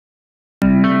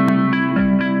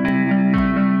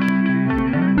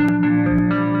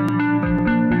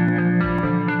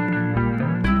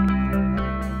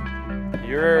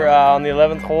on the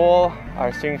 11th hole,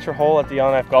 our signature hole at the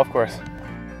Yellowknife Golf Course.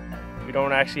 We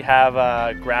don't actually have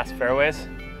grass fairways.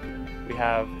 We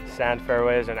have sand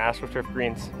fairways and AstroTurf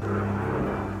greens.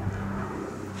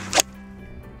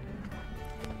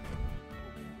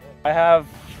 I have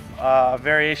a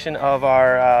variation of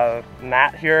our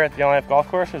mat here at the Yellowknife Golf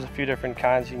Course. There's a few different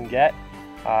kinds you can get.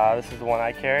 This is the one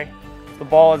I carry. The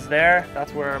ball is there.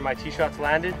 That's where my tee shots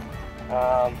landed.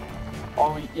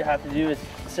 All you have to do is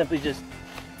simply just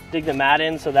dig the mat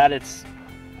in so that it's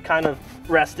kind of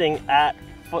resting at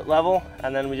foot level,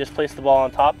 and then we just place the ball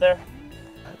on top there.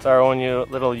 It's our own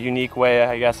little unique way,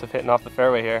 I guess, of hitting off the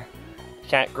fairway here. You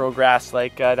can't grow grass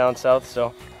like down south,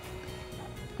 so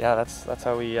yeah, that's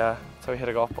how we hit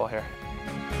a golf ball here.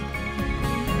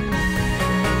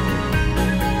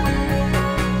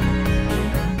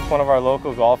 One of our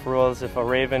local golf rules: if a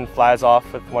raven flies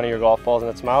off with one of your golf balls in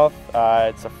its mouth,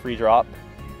 it's a free drop.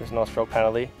 There's no stroke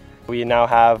penalty. We now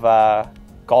have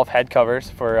golf head covers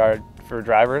for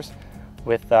drivers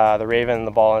with the raven and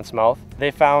the ball in its mouth.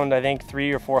 They found, I think,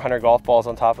 300 or 400 golf balls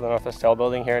on top of the Northwest Hotel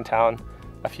building here in town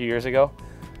a few years ago.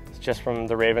 It's just from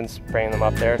the ravens bringing them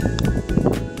up there.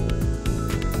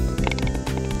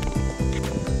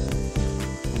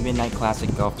 Midnight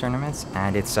Classic golf tournaments,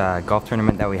 and it's a golf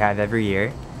tournament that we have every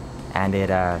year, and it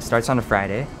starts on a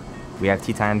Friday. We have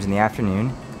tee times in the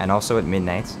afternoon and also at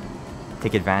midnight.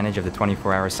 Take advantage of the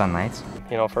 24-hour sunlight.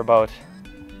 You know, for about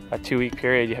a 2-week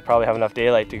period, you probably have enough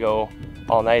daylight to go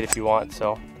all night if you want.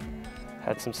 So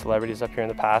had some celebrities up here in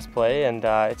the past play, and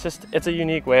it's a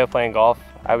unique way of playing golf.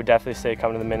 I would definitely say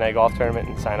come to the Midnight Golf Tournament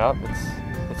and sign up.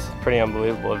 It's a pretty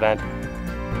unbelievable event.